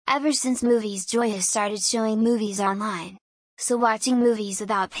Ever since Moviesjoy has started showing movies online. So watching movies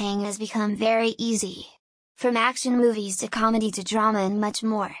without paying has become very easy. From action movies to comedy to drama and much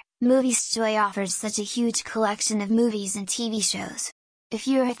more, Moviesjoy offers such a huge collection of movies and TV shows. If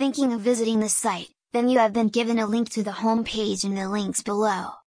you are thinking of visiting this site, then you have been given a link to the home page in the links below.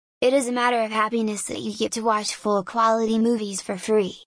 It is a matter of happiness that you get to watch full quality movies for free.